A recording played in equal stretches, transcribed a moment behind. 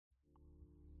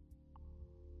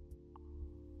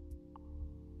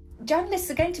journalists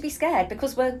are going to be scared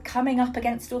because we're coming up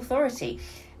against authority.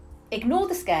 Ignore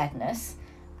the scaredness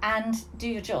and do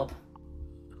your job.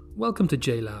 Welcome to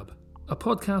JLab, a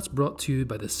podcast brought to you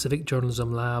by the Civic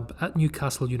Journalism Lab at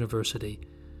Newcastle University.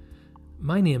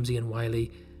 My name's Ian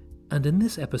Wiley, and in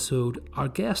this episode, our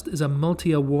guest is a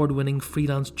multi-award-winning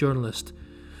freelance journalist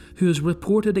who has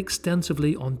reported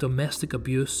extensively on domestic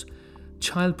abuse,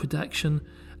 child protection,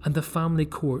 and the family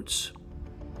courts.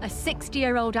 A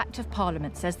 60-year-old Act of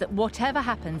Parliament says that whatever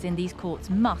happens in these courts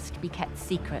must be kept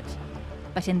secret.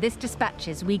 But in this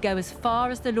Dispatches, we go as far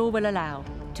as the law will allow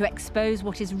to expose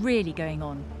what is really going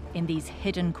on in these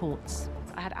hidden courts.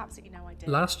 I had absolutely no idea.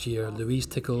 Last year, Louise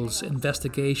Tickle's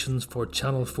investigations for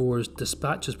Channel 4's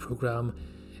Dispatches programme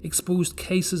exposed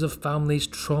cases of families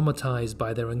traumatised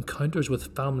by their encounters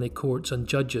with family courts and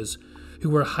judges who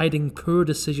were hiding poor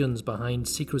decisions behind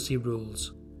secrecy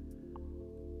rules.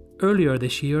 Earlier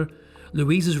this year,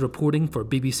 Louise's reporting for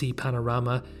BBC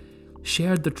Panorama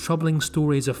shared the troubling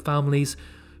stories of families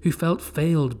who felt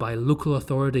failed by local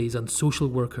authorities and social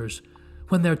workers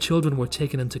when their children were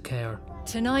taken into care.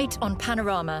 Tonight on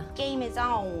Panorama, Game is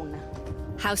on.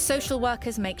 how social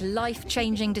workers make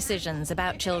life-changing decisions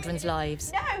about children's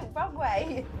lives No, wrong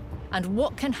way. and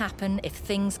what can happen if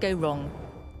things go wrong.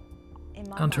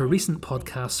 And her recent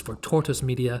podcasts for Tortoise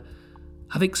Media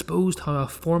have exposed how a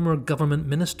former government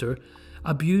minister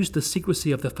abused the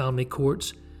secrecy of the family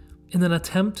courts in an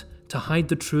attempt to hide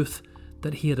the truth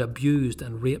that he had abused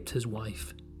and raped his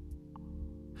wife.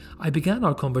 I began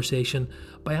our conversation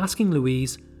by asking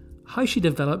Louise how she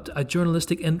developed a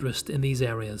journalistic interest in these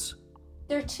areas.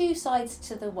 There are two sides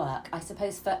to the work. I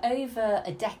suppose for over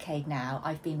a decade now,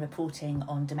 I've been reporting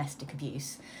on domestic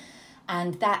abuse.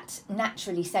 And that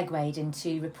naturally segued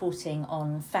into reporting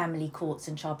on family courts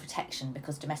and child protection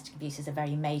because domestic abuse is a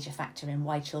very major factor in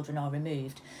why children are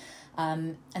removed.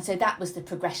 And so that was the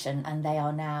progression, and they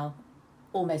are now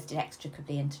almost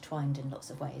inextricably intertwined in lots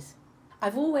of ways.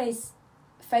 I've always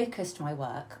focused my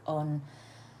work on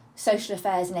social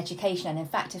affairs and education, and in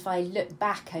fact, if I look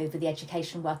back over the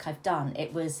education work I've done,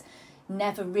 it was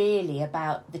never really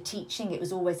about the teaching. It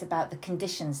was always about the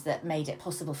conditions that made it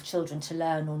possible for children to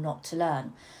learn or not to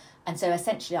learn. And so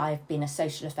essentially I've been a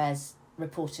social affairs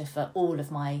reporter for all of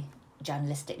my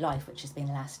journalistic life, which has been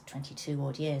the last 22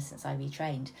 odd years since I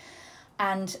retrained.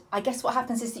 And I guess what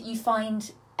happens is that you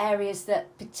find areas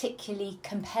that particularly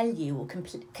compel you or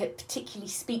particularly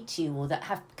speak to you, or that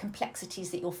have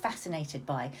complexities that you're fascinated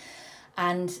by.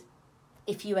 And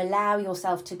if you allow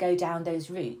yourself to go down those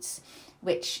routes,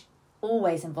 which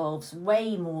always involves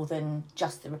way more than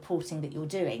just the reporting that you're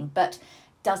doing, but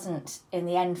doesn't in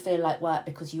the end feel like work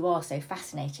because you are so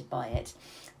fascinated by it,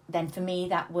 then for me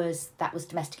that was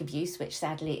domestic abuse, which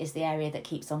sadly is the area that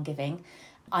keeps on giving.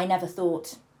 I never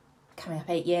thought, coming up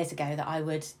 8 years ago, that I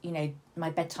would, my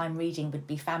bedtime reading would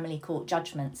be family court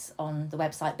judgments on the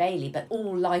website Bailey, but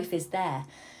all life is there.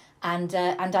 And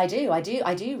I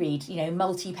do read,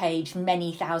 multi-page,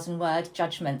 many thousand-word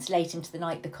judgments late into the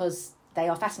night because they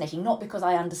are fascinating, not because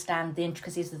I understand the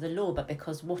intricacies of the law, but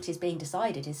because what is being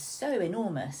decided is so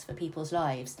enormous for people's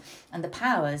lives, and the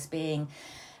powers being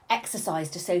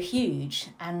exercised are so huge,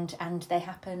 and they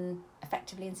happen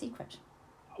effectively in secret.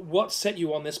 What set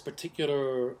you on this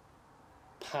particular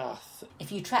path?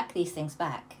 If you track these things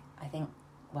back, I think,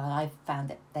 I've found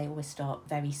that they always start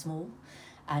very small,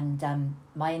 and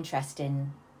my interest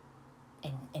in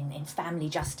family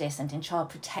justice and in child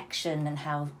protection and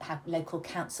how local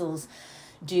councils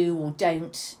do or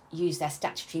don't use their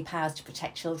statutory powers to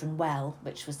protect children well,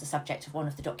 which was the subject of one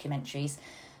of the documentaries,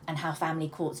 and how family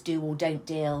courts do or don't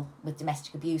deal with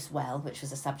domestic abuse well, which was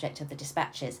the subject of the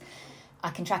Dispatches. I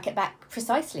can track it back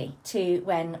precisely to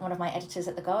when one of my editors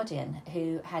at The Guardian,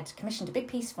 who had commissioned a big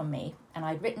piece from me, and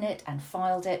I'd written it and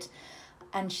filed it,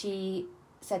 and she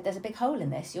said, there's a big hole in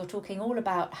this. You're talking all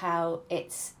about how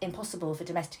it's impossible for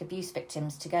domestic abuse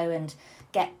victims to go and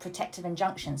get protective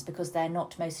injunctions because they're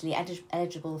not mostly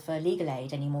eligible for legal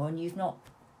aid anymore, and you've not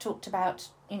talked about,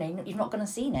 you've not gone and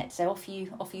seen it, so off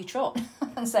you trot.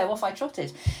 And so off I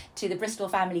trotted to the Bristol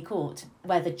Family Court,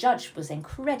 where the judge was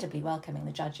incredibly welcoming,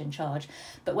 the judge in charge,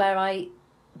 but where I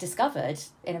discovered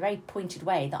in a very pointed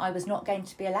way that I was not going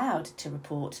to be allowed to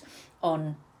report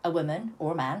on a woman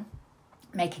or a man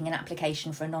making an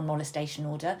application for a non-molestation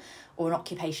order or an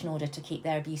occupation order to keep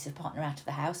their abusive partner out of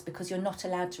the house, because you're not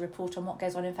allowed to report on what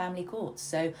goes on in family courts.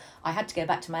 So I had to go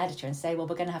back to my editor and say, well,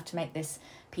 we're going to have to make this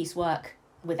piece work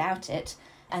without it.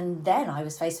 And then I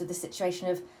was faced with the situation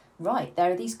of, right,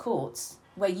 there are these courts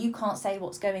where you can't say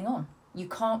what's going on. You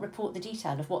can't report the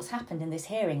detail of what's happened in this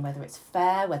hearing, whether it's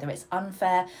fair, whether it's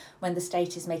unfair, when the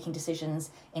state is making decisions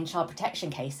in child protection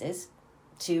cases,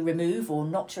 to remove or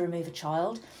not to remove a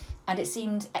child. And it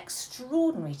seemed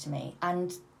extraordinary to me.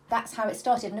 And that's how it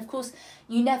started. And of course,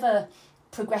 you never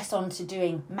progress on to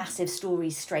doing massive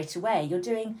stories straight away. You're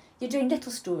doing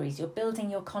little stories. You're building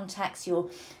your contacts. You're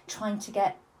trying to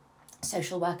get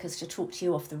social workers to talk to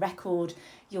you off the record.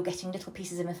 You're getting little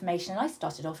pieces of information. And I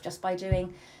started off just by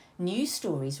doing news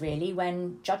stories, really,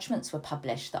 when judgments were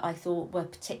published that I thought were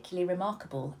particularly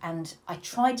remarkable. And I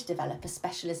tried to develop a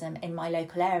specialism in my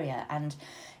local area. And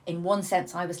in one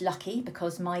sense, I was lucky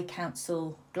because my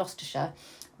council, Gloucestershire,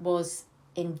 was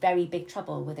in very big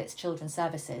trouble with its children's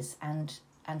services, and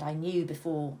I knew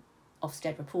before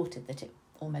Ofsted reported that it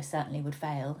almost certainly would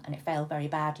fail, and it failed very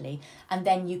badly. And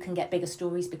then you can get bigger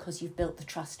stories because you've built the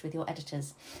trust with your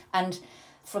editors. And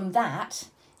from that,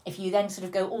 if you then sort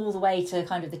of go all the way to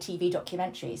kind of the TV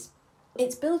documentaries,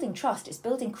 it's building trust, it's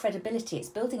building credibility, it's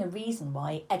building a reason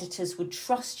why editors would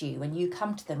trust you when you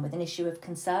come to them with an issue of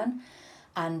concern.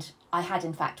 And I had,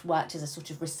 in fact, worked as a sort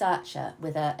of researcher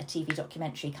with a TV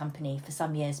documentary company for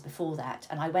some years before that.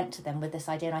 And I went to them with this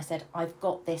idea and I said, I've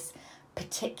got this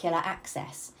particular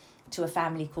access to a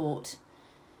family court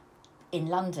in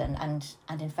London. And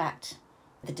in fact,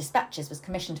 the Dispatches was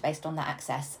commissioned based on that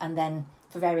access. And then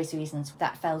for various reasons,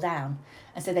 that fell down.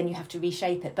 And so then you have to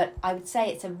reshape it. But I would say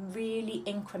it's a really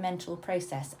incremental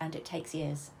process and it takes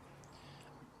years.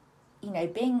 You know,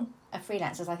 being a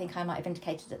freelancer, as I think I might have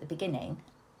indicated at the beginning,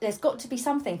 there's got to be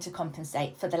something to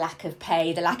compensate for the lack of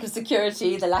pay, the lack of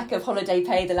security, the lack of holiday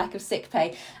pay, the lack of sick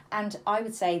pay. And I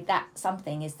would say that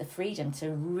something is the freedom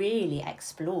to really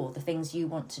explore the things you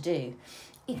want to do.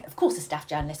 You know, of course, a staff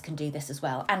journalist can do this as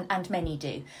well, and many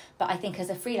do. But I think as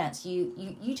a freelance,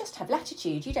 you just have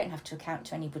latitude. You don't have to account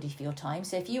to anybody for your time.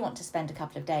 So if you want to spend a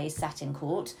couple of days sat in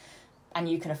court, and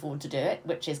you can afford to do it,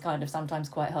 which is kind of sometimes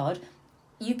quite hard,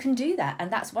 you can do that,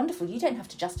 and that's wonderful. You don't have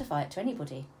to justify it to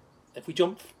anybody. If we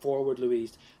jump forward,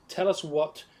 Louise, tell us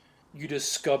what you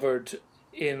discovered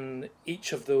in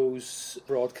each of those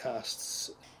broadcasts.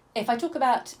 If I talk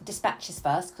about Dispatches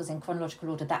first, because in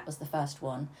chronological order that was the first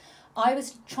one, I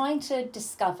was trying to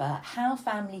discover how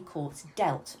family courts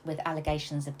dealt with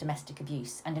allegations of domestic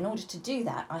abuse. And in order to do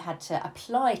that, I had to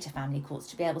apply to family courts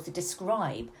to be able to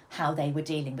describe how they were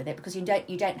dealing with it, because you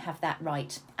don't have that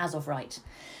right as of right.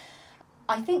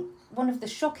 I think one of the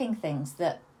shocking things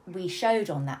that we showed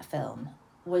on that film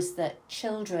was that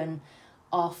children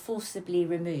are forcibly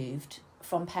removed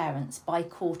from parents by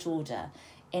court order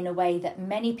in a way that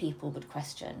many people would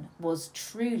question was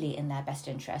truly in their best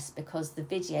interest, because the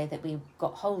video that we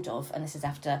got hold of, and this is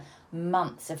after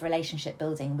months of relationship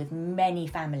building with many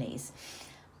families,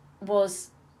 was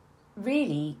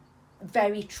really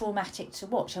very traumatic to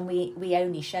watch, and we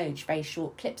only showed very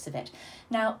short clips of it.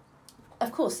 Now,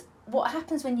 of course, what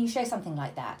happens when you show something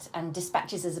like that, and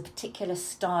Dispatches is a particular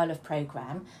style of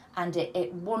programme, and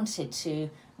it wanted to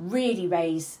really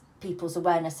raise people's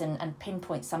awareness and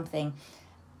pinpoint something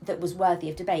that was worthy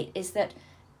of debate, is that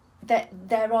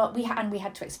we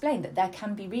had to explain that there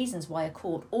can be reasons why a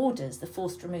court orders the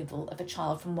forced removal of a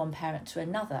child from one parent to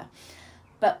another.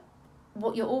 But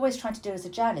what you're always trying to do as a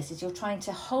journalist is you're trying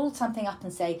to hold something up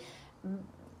and say,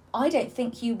 I don't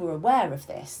think you were aware of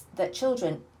this, that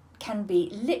children can be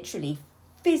literally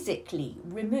physically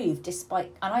removed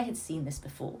despite, and I had seen this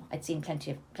before, I'd seen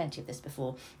plenty of this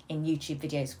before in YouTube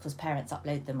videos, because parents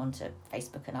upload them onto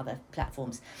Facebook and other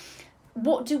platforms.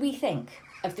 What do we think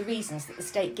of the reasons that the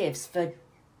state gives for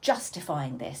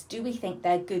justifying this? Do we think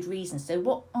they're good reasons? So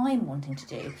what I'm wanting to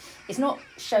do is not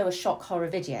show a shock horror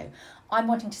video. I'm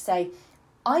wanting to say,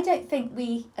 I don't think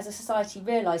we as a society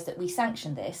realise that we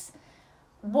sanction this.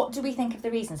 What do we think of the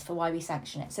reasons for why we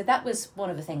sanction it? So that was one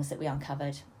of the things that we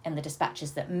uncovered in the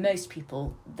Dispatches that most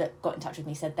people that got in touch with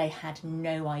me said they had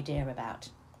no idea about.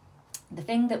 The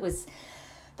thing that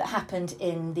happened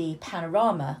in the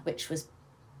Panorama, which was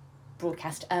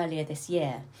broadcast earlier this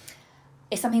year,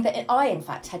 is something that I, in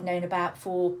fact, had known about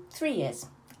for 3 years.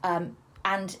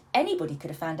 And anybody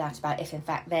could have found out about if, in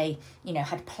fact, they,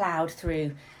 had ploughed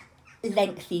through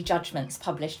lengthy judgments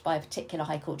published by a particular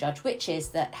High Court judge, which is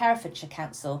that Herefordshire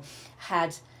Council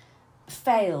had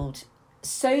failed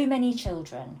so many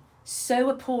children so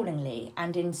appallingly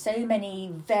and in so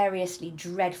many variously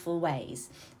dreadful ways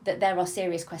that there are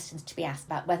serious questions to be asked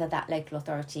about whether that local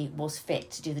authority was fit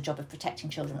to do the job of protecting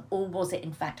children, or was it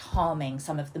in fact harming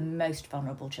some of the most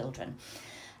vulnerable children.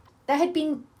 There had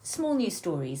been small news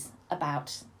stories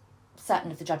about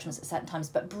certain of the judgments at certain times,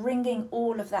 but bringing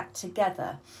all of that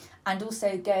together and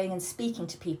also going and speaking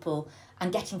to people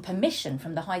and getting permission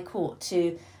from the High Court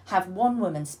to have one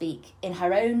woman speak in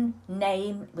her own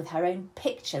name with her own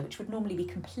picture, which would normally be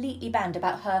completely banned,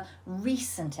 about her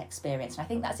recent experience. And I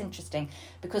think that's interesting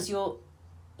because you're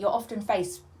often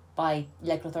faced by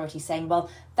local authorities saying, well,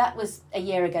 that was a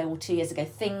year ago or 2 years ago,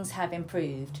 things have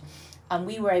improved. And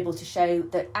we were able to show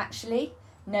that actually,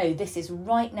 no, this is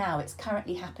right now, it's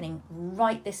currently happening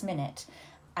right this minute.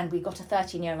 And we got a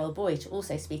 13-year-old boy to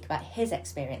also speak about his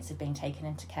experience of being taken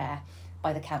into care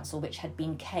by the council, which had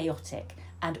been chaotic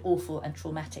and awful and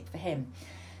traumatic for him.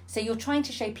 So you're trying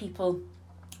to show people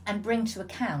and bring to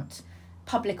account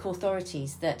public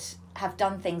authorities that have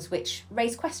done things which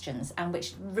raise questions and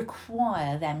which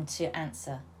require them to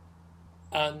answer.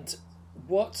 And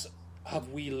what have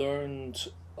we learned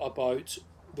about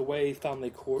the way family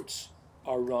courts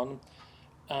are run,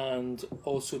 and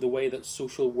also the way that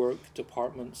social work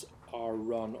departments are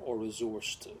run or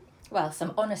resourced? Well,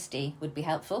 some honesty would be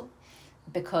helpful,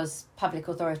 because public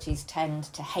authorities tend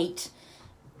to hate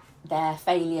their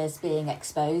failures being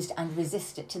exposed and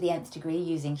resist it to the nth degree,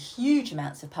 using huge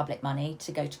amounts of public money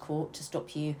to go to court to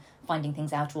stop you finding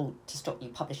things out or to stop you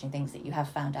publishing things that you have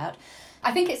found out.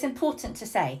 I think it's important to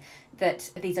say that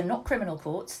these are not criminal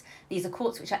courts. These are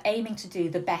courts which are aiming to do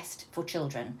the best for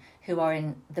children who are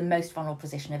in the most vulnerable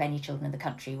position of any children in the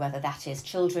country, whether that is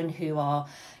children who are,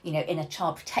 in a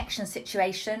child protection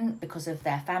situation because of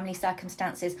their family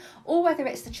circumstances, or whether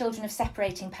it's the children of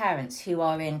separating parents who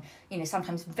are in,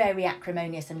 sometimes very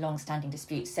acrimonious and long-standing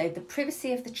disputes. So the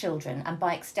privacy of the children, and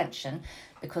by extension,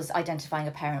 because identifying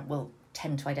a parent will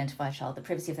tend to identify a child, the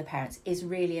privacy of the parents is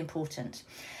really important.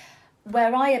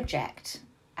 Where I object,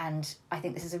 and I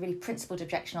think this is a really principled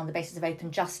objection on the basis of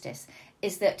open justice,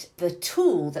 is that the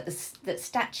tool that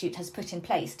statute has put in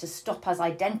place to stop us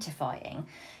identifying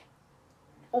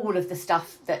all of the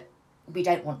stuff that we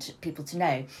don't want people to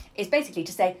know is basically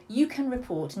to say you can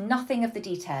report nothing of the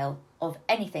detail of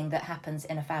anything that happens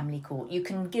in a family court. You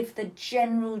can give the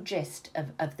general gist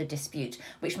of the dispute,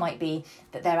 which might be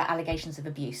that there are allegations of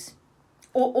abuse,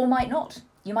 or might not.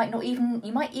 You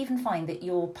might even find that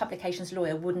your publications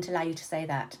lawyer wouldn't allow you to say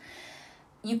that.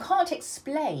 You can't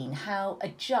explain how a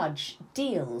judge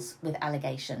deals with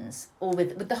allegations or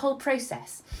with the whole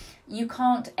process. You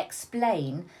can't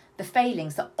explain the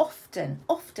failings that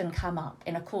often come up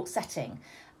in a court setting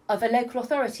of a local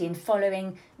authority in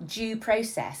following due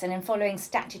process and in following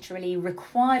statutorily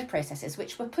required processes,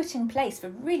 which were put in place for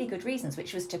really good reasons,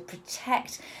 which was to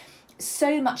protect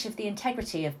so much of the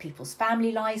integrity of people's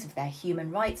family lives, of their human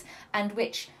rights, and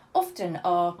which often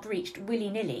are breached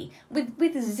willy-nilly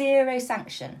with zero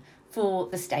sanction for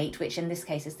the state, which in this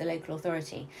case is the local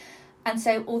authority. And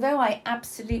so although I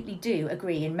absolutely do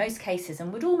agree in most cases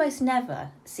and would almost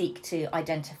never seek to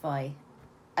identify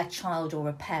a child or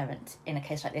a parent in a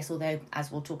case like this, although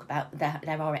as we'll talk about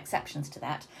there are exceptions to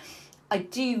that, I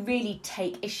do really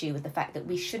take issue with the fact that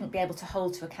we shouldn't be able to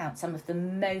hold to account some of the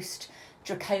most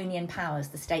draconian powers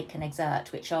the state can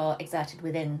exert, which are exerted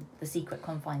within the secret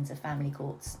confines of family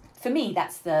courts. For me,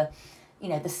 that's the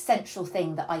central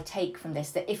thing that I take from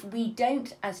this, that if we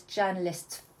don't, as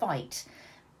journalists, fight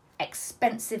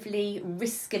expensively,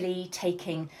 riskily,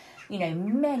 taking,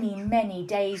 many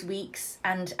days, weeks,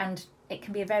 and it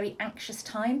can be a very anxious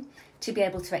time to be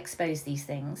able to expose these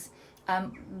things,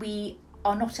 we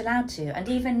are not allowed to. And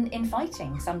even in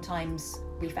fighting, sometimes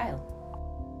we fail.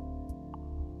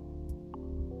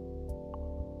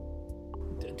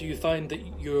 Do you find that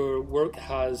your work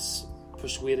has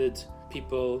persuaded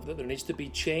people that there needs to be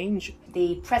change?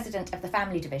 The president of the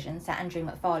family division, Sir Andrew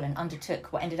McFarlane,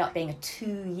 undertook what ended up being a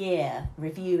 2-year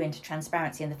review into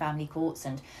transparency in the family courts,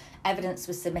 and evidence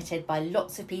was submitted by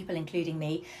lots of people, including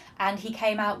me, and he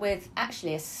came out with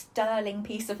actually a sterling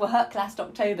piece of work last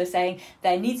October saying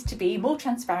there needs to be more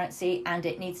transparency and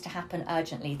it needs to happen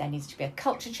urgently. There needs to be a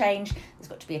culture change, there's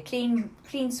got to be a clean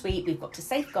sweep, we've got to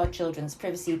safeguard children's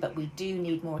privacy, but we do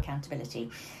need more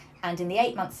accountability. And in the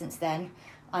 8 months since then,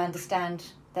 I understand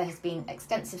there has been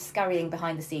extensive scurrying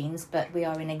behind the scenes, but we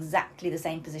are in exactly the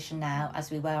same position now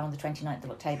as we were on the 29th of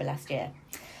October last year.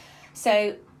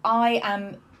 So I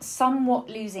am somewhat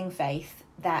losing faith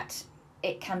that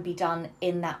it can be done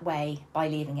in that way by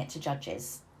leaving it to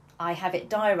judges. I have it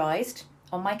diarised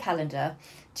on my calendar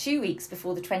 2 weeks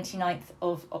before the 29th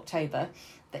of October,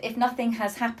 that if nothing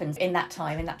has happened in that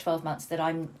time, in that 12 months, that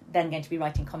I'm then going to be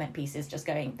writing comment pieces just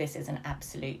going, this is an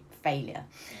absolute failure.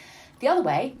 The other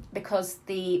way, because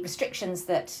the restrictions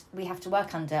that we have to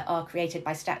work under are created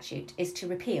by statute, is to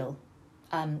repeal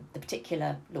the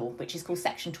particular law, which is called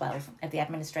Section 12 of the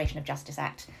Administration of Justice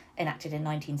Act, enacted in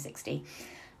 1960,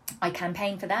 I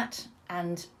campaign for that,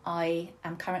 and I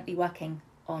am currently working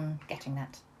on getting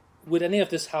that. Would any of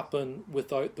this happen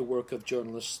without the work of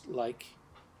journalists like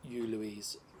you,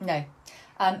 Louise? No.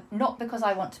 Not because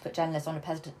I want to put journalists on a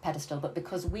pedestal, but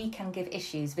because we can give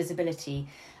issues visibility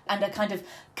and a kind of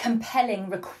compelling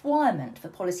requirement for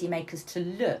policymakers to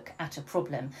look at a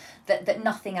problem that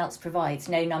nothing else provides.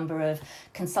 No number of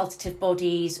consultative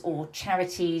bodies or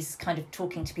charities kind of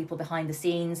talking to people behind the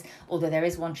scenes, although there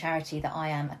is one charity that I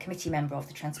am a committee member of,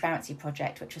 the Transparency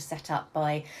Project, which was set up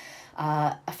by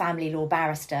a family law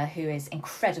barrister who is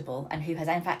incredible and who has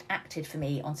in fact acted for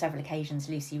me on several occasions,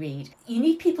 Lucy Reed. You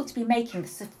need people to be making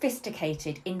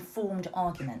sophisticated, informed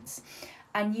arguments,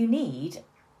 and you need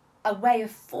a way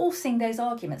of forcing those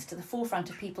arguments to the forefront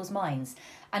of people's minds.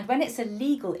 And when it's a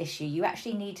legal issue, you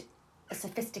actually need a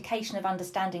sophistication of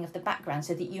understanding of the background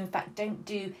so that you in fact don't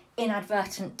do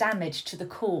inadvertent damage to the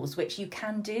cause, which you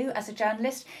can do as a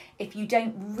journalist if you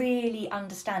don't really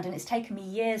understand. And it's taken me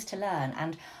years to learn,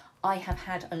 and I have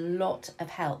had a lot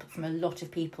of help from a lot of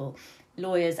people,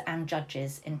 lawyers and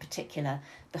judges in particular,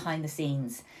 behind the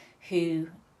scenes, who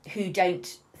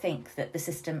don't think that the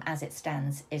system as it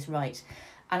stands is right.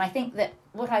 And I think that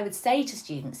what I would say to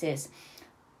students is,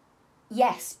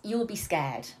 yes, you'll be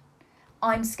scared.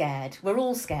 I'm scared. We're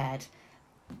all scared.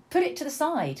 Put it to the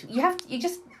side.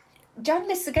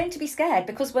 Journalists are going to be scared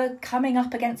because we're coming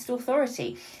up against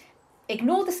authority.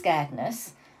 Ignore the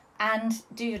scaredness and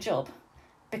do your job.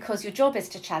 Because your job is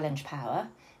to challenge power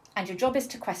and your job is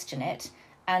to question it.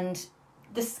 And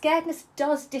the scaredness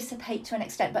does dissipate to an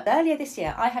extent. But earlier this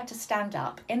year, I had to stand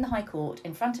up in the High Court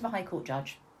in front of a High Court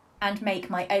judge and make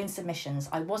my own submissions.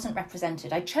 I wasn't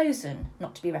represented. I'd chosen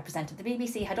not to be represented. The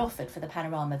BBC had offered for the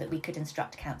Panorama that we could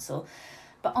instruct counsel.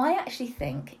 But I actually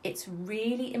think it's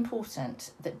really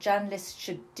important that journalists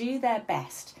should do their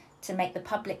best to make the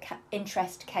public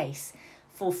interest case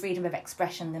for freedom of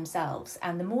expression themselves,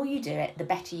 and the more you do it, the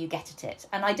better you get at it.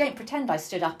 And I don't pretend I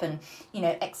stood up and,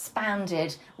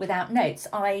 expounded without notes.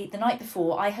 The night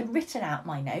before, I had written out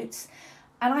my notes,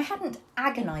 and I hadn't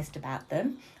agonised about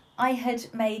them. I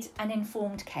had made an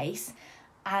informed case,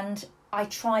 and I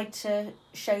tried to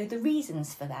show the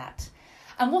reasons for that.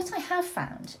 And what I have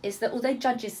found is that although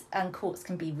judges and courts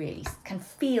can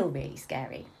feel really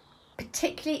scary,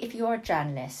 particularly if you're a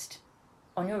journalist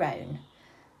on your own,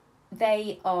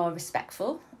 they are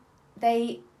respectful.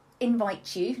 They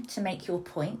invite you to make your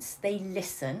points. They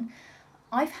listen.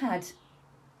 I've had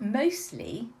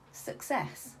mostly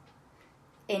success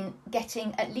in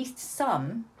getting at least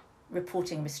some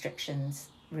reporting restrictions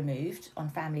removed on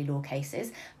family law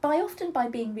cases, often by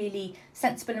being really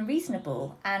sensible and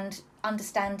reasonable and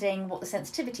understanding what the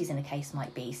sensitivities in a case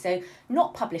might be. So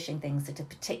not publishing things that are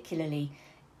particularly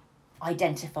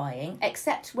identifying,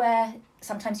 except where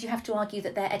sometimes you have to argue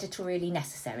that they're editorially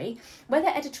necessary. Where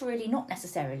they're editorially not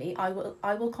necessarily, I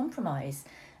will compromise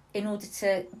in order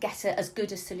to get as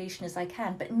good a solution as I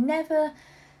can. But never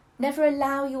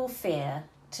allow your fear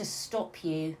to stop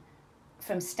you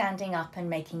from standing up and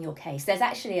making your case. There's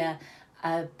actually a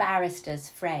barrister's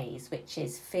phrase, which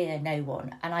is fear no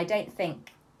one. And I don't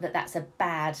think that that's a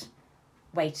bad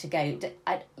way to go.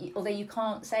 Although you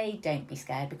can't say don't be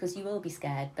scared, because you will be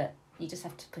scared, but you just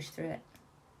have to push through it.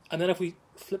 And then if we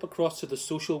flip across to the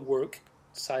social work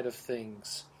side of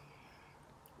things,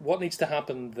 what needs to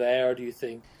happen there, do you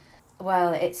think?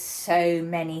 Well, it's so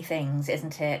many things,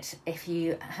 isn't it? If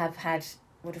you have had,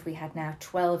 what have we had now,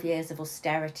 12 years of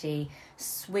austerity,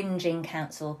 swinging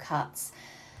council cuts,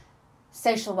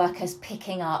 social workers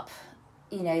picking up,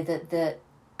 the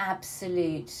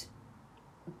absolute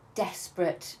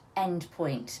desperate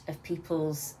endpoint of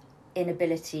people's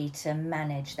inability to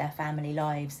manage their family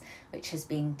lives, which has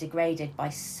been degraded by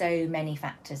so many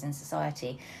factors in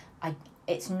society.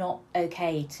 It's not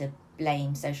okay to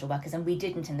blame social workers, and we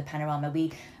didn't in the Panorama.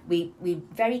 We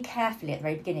very carefully at the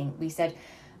very beginning, we said,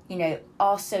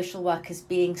 are social workers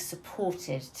being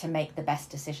supported to make the best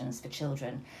decisions for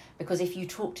children? Because if you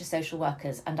talk to social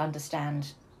workers and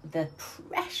understand the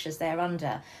pressures they're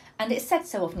under, and it's said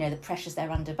so often, the pressures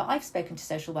they're under, but I've spoken to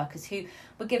social workers who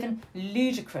were given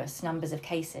ludicrous numbers of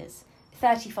cases,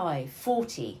 35,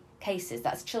 40 cases,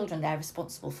 that's children they're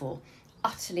responsible for.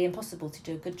 Utterly impossible to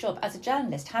do a good job. As a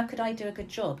journalist, how could I do a good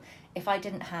job if I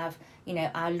didn't have,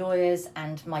 our lawyers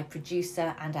and my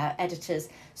producer and our editors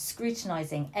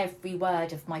scrutinising every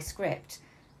word of my script?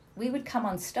 We would come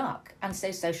unstuck, and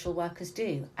so social workers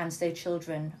do, and so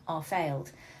children are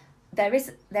failed. There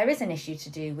is an issue to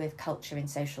do with culture in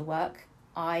social work.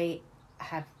 I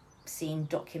have seen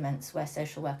documents where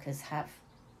social workers have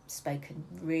spoken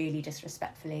really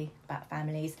disrespectfully about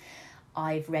families.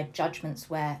 I've read judgments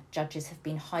where judges have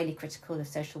been highly critical of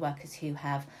social workers who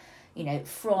have,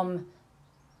 from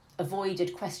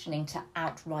avoided questioning to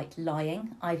outright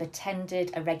lying. I've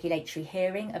attended a regulatory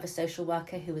hearing of a social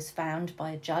worker who was found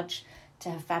by a judge to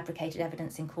have fabricated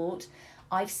evidence in court.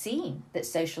 I've seen that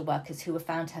social workers who were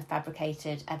found to have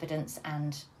fabricated evidence,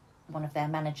 and one of their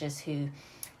managers who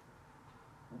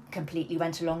completely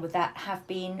went along with that, have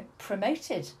been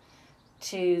promoted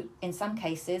to, in some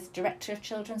cases, Director of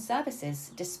Children's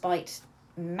Services, despite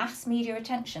mass media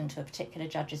attention to a particular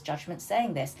judge's judgment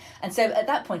saying this. And so at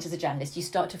that point, as a journalist, you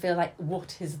start to feel like,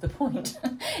 what is the point?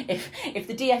 if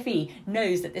the DfE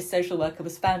knows that this social worker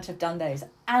was found to have done those,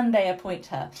 and they appoint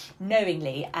her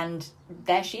knowingly, and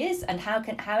there she is, and how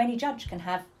any judge can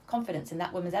have confidence in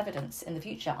that woman's evidence in the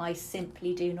future, I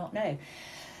simply do not know.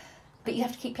 But you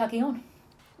have to keep plugging on.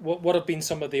 What have been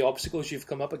some of the obstacles you've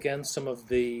come up against, some of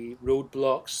the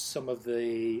roadblocks, some of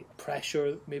the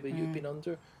pressure maybe you've been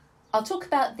under? I'll talk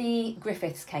about the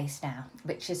Griffiths case now,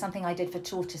 which is something I did for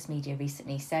Tortoise Media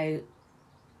recently. So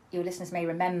your listeners may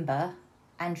remember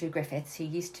Andrew Griffiths, who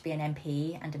used to be an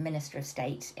MP and a Minister of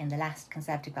State in the last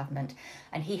Conservative government,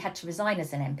 and he had to resign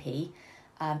as an MP.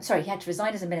 He had to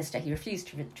resign as a minister. He refused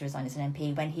to resign as an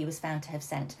MP when he was found to have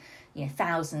sent,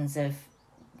 thousands of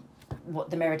what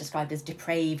the Mirror described as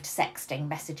depraved sexting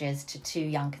messages to 2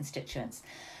 young constituents.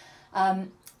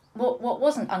 What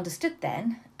wasn't understood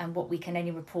then, and what we can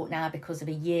only report now because of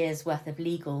a year's worth of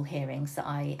legal hearings that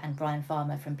I and Brian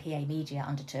Farmer from PA Media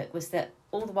undertook, was that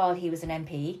all the while he was an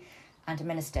MP and a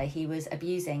minister, he was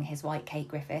abusing his wife Kate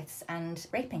Griffiths and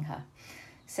raping her.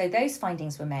 So those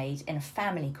findings were made in a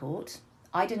family court.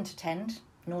 I didn't attend,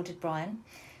 nor did Brian.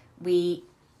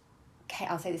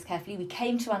 I'll say this carefully, we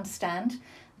came to understand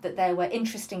that there were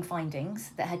interesting findings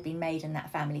that had been made in that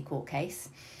family court case,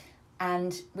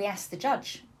 and we asked the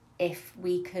judge if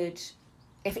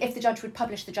the judge would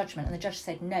publish the judgment, and the judge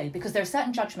said no, because there are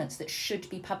certain judgments that should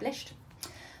be published.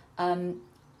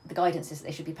 The guidance is that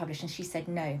they should be published, and she said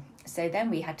no. So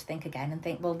then we had to think again and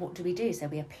think, well, what do we do? So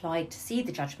we applied to see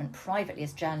the judgment privately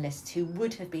as journalists who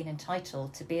would have been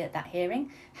entitled to be at that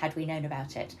hearing had we known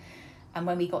about it. And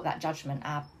when we got that judgment,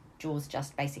 our jaws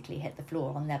just basically hit the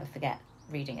floor. I'll never forget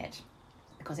reading it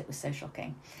because it was so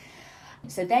shocking.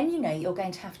 So then you're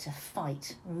going to have to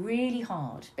fight really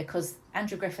hard, because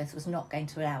Andrew Griffiths was not going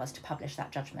to allow us to publish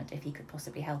that judgment if he could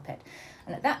possibly help it.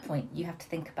 And at that point, you have to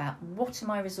think about, what are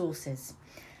my resources?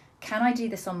 Can I do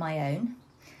this on my own?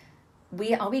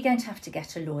 Are we going to have to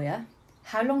get a lawyer?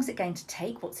 How long is it going to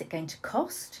take? What's it going to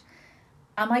cost?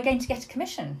 Am I going to get a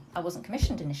commission? I wasn't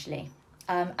commissioned initially.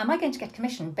 Am I going to get a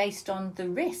commission based on the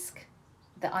risk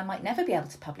that I might never be able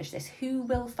to publish this? Who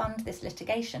will fund this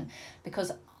litigation?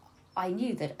 Because I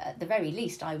knew that at the very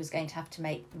least I was going to have to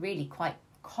make really quite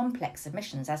complex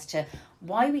submissions as to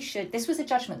why we should. This was a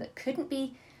judgment that couldn't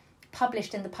be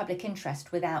published in the public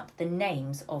interest without the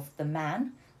names of the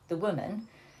man, the woman,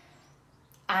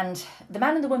 and the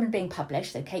man and the woman being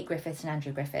published, so Kate Griffiths and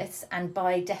Andrew Griffiths, and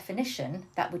by definition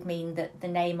that would mean that the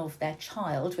name of their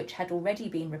child, which had already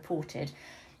been reported,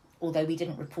 although we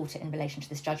didn't report it in relation to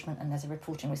this judgment and there's a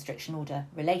reporting restriction order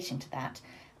relating to that,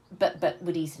 but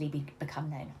would easily become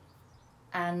known.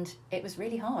 And it was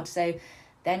really hard. So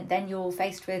then you're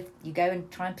faced with, you go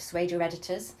and try and persuade your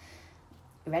editors.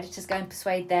 Your editors go and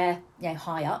persuade their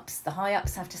high-ups. The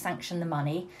high-ups have to sanction the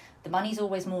money. The money's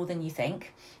always more than you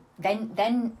think.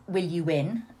 Then will you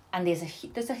win? And there's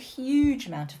a huge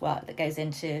amount of work that goes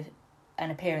into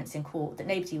an appearance in court that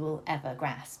nobody will ever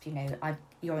grasp.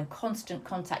 You're in constant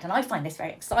contact, and I find this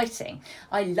very exciting.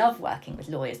 I love working with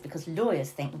lawyers because lawyers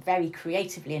think very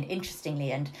creatively and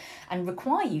interestingly, and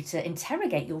require you to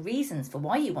interrogate your reasons for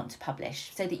why you want to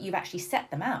publish, so that you've actually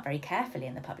set them out very carefully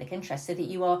in the public interest, so that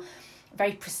you are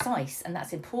very precise, and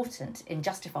that's important in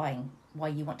justifying why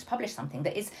you want to publish something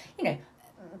that is,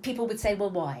 people would say, well,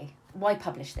 why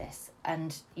publish this?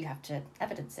 And you have to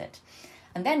evidence it.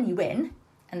 And then you win,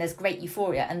 and there's great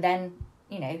euphoria, and then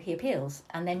he appeals,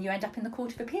 and then you end up in the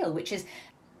Court of Appeal, which is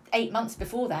 9 months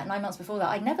before that,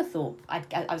 I never thought I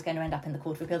was going to end up in the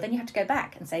Court of Appeal. Then you have to go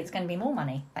back and say, it's going to be more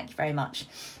money. Thank you very much.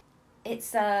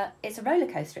 It's a roller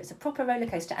coaster. It's a proper roller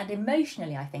coaster. And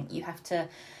emotionally, I think you have to,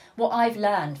 what I've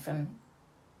learned from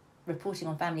reporting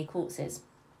on family courts is,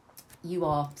 you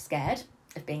are scared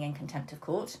of being in contempt of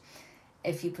court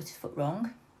if you put a foot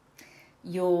wrong.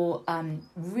 You're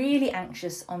really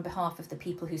anxious on behalf of the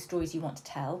people whose stories you want to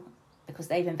tell, because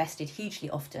they've invested hugely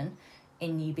often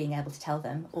in you being able to tell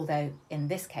them, although in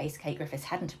this case Kate Griffiths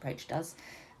hadn't approached us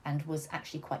and was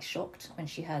actually quite shocked when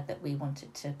she heard that we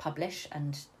wanted to publish,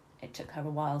 and it took her a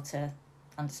while to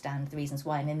understand the reasons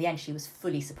why, and in the end she was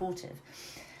fully supportive.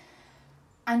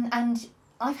 And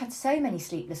I've had so many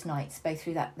sleepless nights, both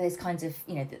through those kinds of,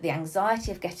 the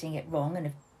anxiety of getting it wrong and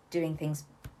of doing things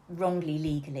wrongly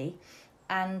legally,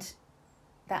 and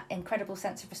that incredible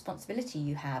sense of responsibility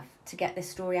you have to get this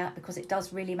story out, because it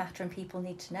does really matter and people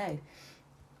need to know.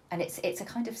 And it's a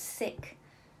kind of sick,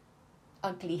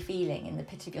 ugly feeling in the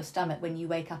pit of your stomach when you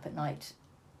wake up at night.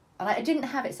 And I didn't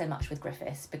have it so much with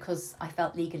Griffiths because I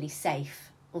felt legally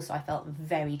safe. Also, I felt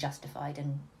very justified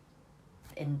in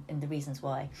the reasons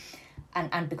why,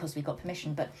 and because we got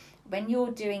permission. But when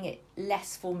you're doing it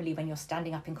less formally, when you're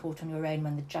standing up in court on your own,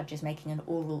 when the judge is making an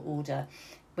oral order,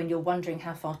 when you're wondering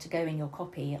how far to go in your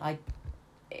copy,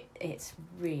 it's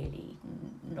really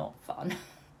not fun.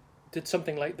 Did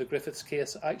something like the Griffiths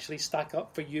case actually stack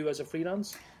up for you as a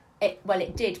freelance?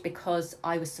 It did, because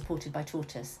I was supported by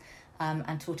Tortoise,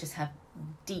 and Tortoise have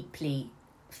deeply,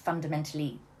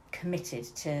 fundamentally committed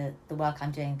to the work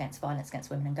I'm doing against violence against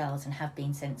women and girls, and have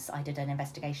been since I did an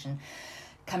investigation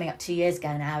coming up 2 years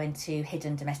ago now into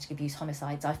hidden domestic abuse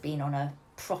homicides. I've been on a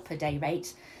proper day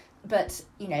rate. But,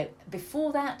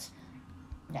 before that,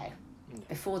 no.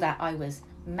 Before that, I was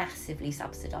massively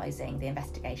subsidising the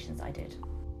investigations I did.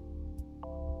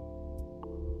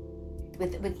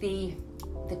 With the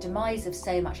demise of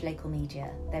so much local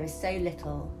media, there is so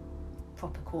little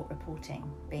proper court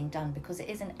reporting being done, because it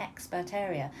is an expert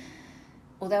area.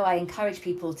 Although I encourage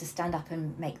people to stand up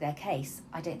and make their case,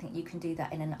 I don't think you can do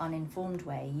that in an uninformed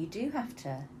way. You do have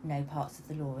to know parts of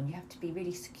the law, and you have to be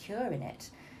really secure in it,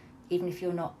 even if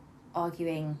you're not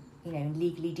arguing, in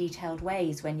legally detailed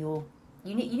ways. When you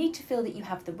need to feel that you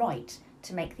have the right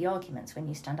to make the arguments when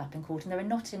you stand up in court, and there's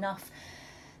not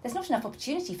enough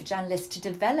opportunity for journalists to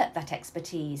develop that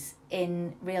expertise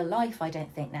in real life, I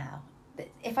don't think, now.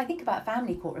 If I think about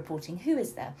family court reporting, who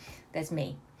is there? There's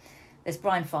me. There's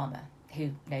Brian Farmer,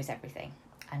 who knows everything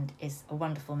and is a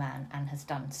wonderful man and has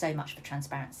done so much for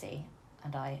transparency,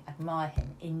 and I admire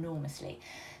him enormously.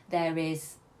 There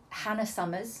is Hannah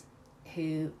Summers,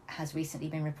 who has recently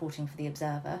been reporting for The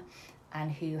Observer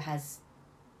and who has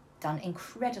done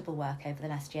incredible work over the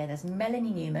last year. There's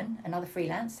Melanie Newman, another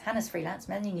freelance, Hannah's freelance,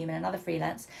 Melanie Newman, another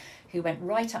freelance, who went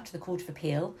right up to the Court of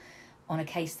Appeal on a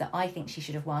case that I think she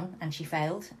should have won, and she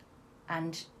failed.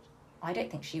 And I don't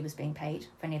think she was being paid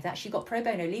for any of that. She got pro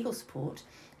bono legal support,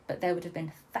 but there would have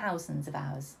been thousands of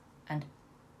hours and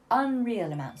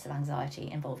unreal amounts of anxiety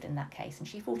involved in that case, and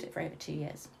she fought it for over 2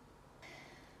 years.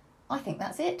 I think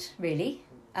that's it, really.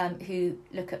 Who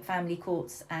look at family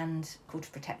courts and court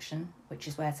of protection, which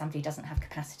is where somebody doesn't have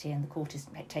capacity and the court is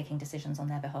taking decisions on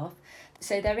their behalf.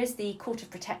 So there is the Court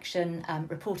of Protection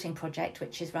reporting project,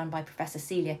 which is run by Professor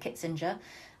Celia Kitzinger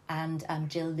and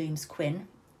Jill Looms-Quinn,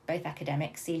 both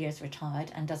academics. Celia's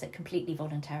retired and does it completely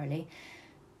voluntarily.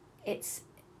 It's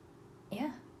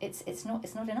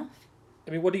not enough. I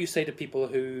mean, what do you say to people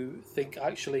who think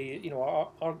actually,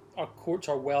 our courts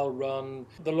are well run,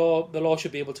 the law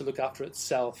should be able to look after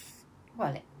itself?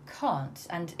 Well, it can't,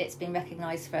 and it's been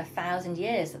recognised for 1,000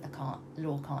 years that the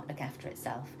law can't look after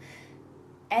itself.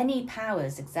 Any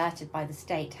powers exerted by the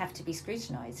state have to be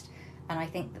scrutinised, and I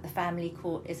think that the family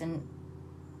court is a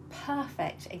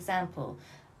perfect example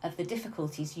of the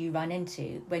difficulties you run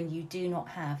into when you do not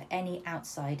have any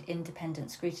outside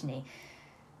independent scrutiny.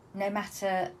 No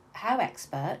matter how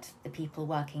expert the people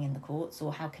working in the courts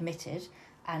or how committed,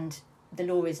 and the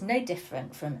law is no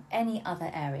different from any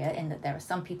other area in that there are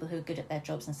some people who are good at their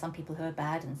jobs and some people who are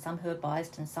bad and some who are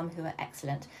biased and some who are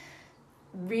excellent.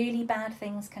 Really bad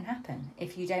things can happen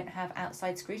if you don't have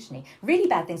outside scrutiny. Really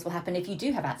bad things will happen if you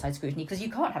do have outside scrutiny, because you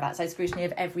can't have outside scrutiny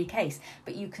of every case,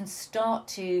 but you can start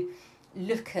to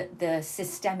look at the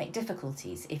systemic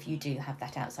difficulties if you do have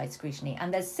that outside scrutiny,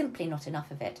 and there's simply not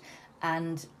enough of it.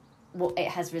 And what it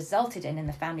has resulted in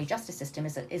the family justice system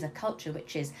is a culture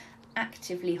which is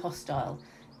actively hostile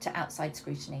to outside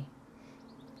scrutiny,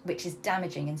 which is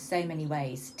damaging in so many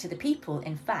ways to the people,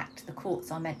 in fact, the courts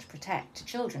are meant to protect, to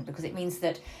children, because it means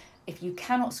that if you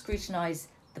cannot scrutinise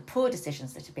the poor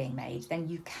decisions that are being made, then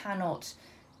you cannot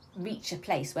reach a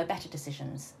place where better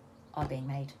decisions are being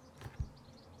made.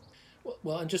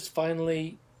 Well, and just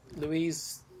finally,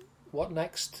 Louise, what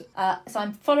next? So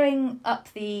I'm following up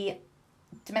the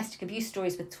domestic abuse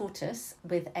stories with Tortoise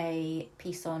with a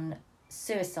piece on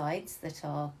suicides that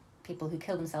are people who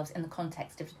kill themselves in the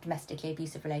context of a domestically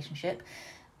abusive relationship,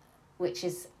 which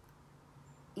is,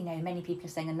 many people are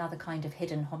saying another kind of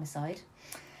hidden homicide.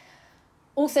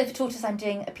 Also for Tortoise, I'm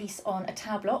doing a piece on a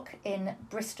tower block in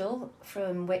Bristol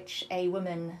from which a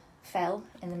woman fell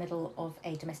in the middle of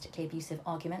a domestically abusive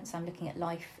argument. So I'm looking at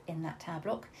life in that tower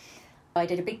block. I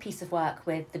did a big piece of work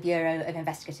with the Bureau of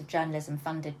Investigative Journalism,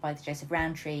 funded by the Joseph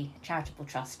Rowntree Charitable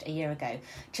Trust a year ago,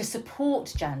 to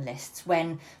support journalists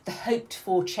when the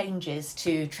hoped-for changes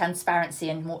to transparency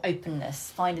and more openness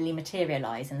finally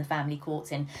materialise in the family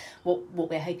courts in what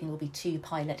we're hoping will be 2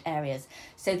 pilot areas.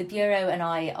 So the Bureau and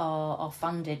I are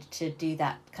funded to do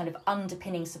that kind of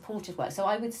underpinning supportive work. So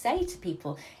I would say to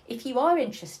people, if you are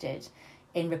interested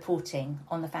in reporting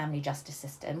on the family justice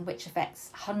system, which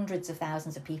affects hundreds of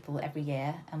thousands of people every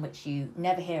year and which you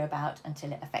never hear about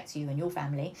until it affects you and your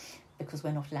family, because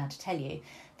we're not allowed to tell you,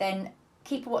 then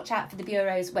keep a watch out for the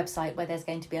Bureau's website, where there's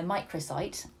going to be a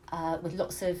microsite with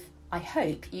lots of, I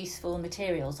hope, useful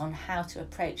materials on how to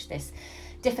approach this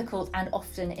difficult and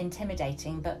often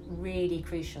intimidating but really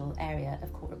crucial area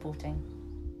of court reporting.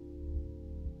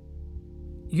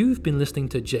 You've been listening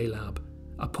to JLab,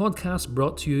 a podcast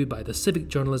brought to you by the Civic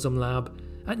Journalism Lab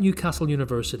at Newcastle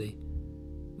University.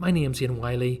 My name's Ian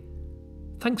Wiley.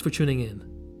 Thanks for tuning in.